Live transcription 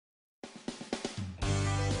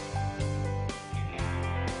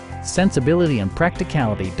sensibility and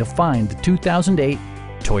practicality define the 2008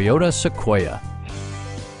 Toyota Sequoia.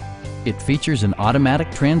 It features an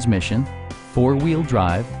automatic transmission, four-wheel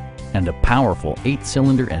drive, and a powerful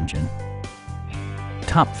 8-cylinder engine.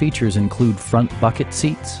 Top features include front bucket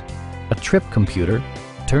seats, a trip computer,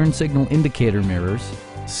 turn signal indicator mirrors,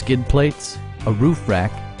 skid plates, a roof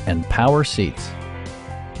rack, and power seats.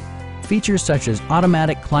 Features such as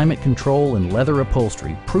automatic climate control and leather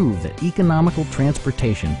upholstery prove that economical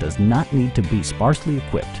transportation does not need to be sparsely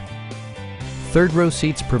equipped. Third-row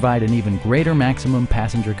seats provide an even greater maximum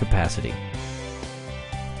passenger capacity.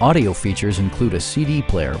 Audio features include a CD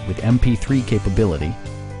player with MP3 capability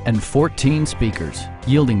and 14 speakers,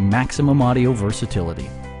 yielding maximum audio versatility.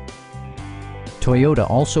 Toyota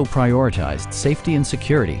also prioritized safety and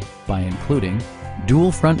security by including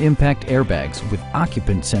dual front impact airbags with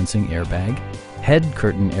occupant sensing airbag, head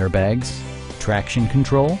curtain airbags, traction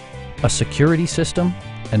control, a security system,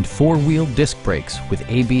 and four-wheel disc brakes with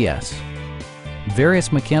ABS.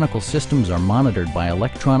 Various mechanical systems are monitored by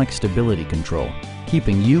electronic stability control,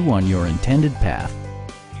 keeping you on your intended path.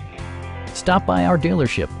 Stop by our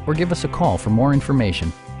dealership or give us a call for more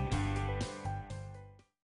information.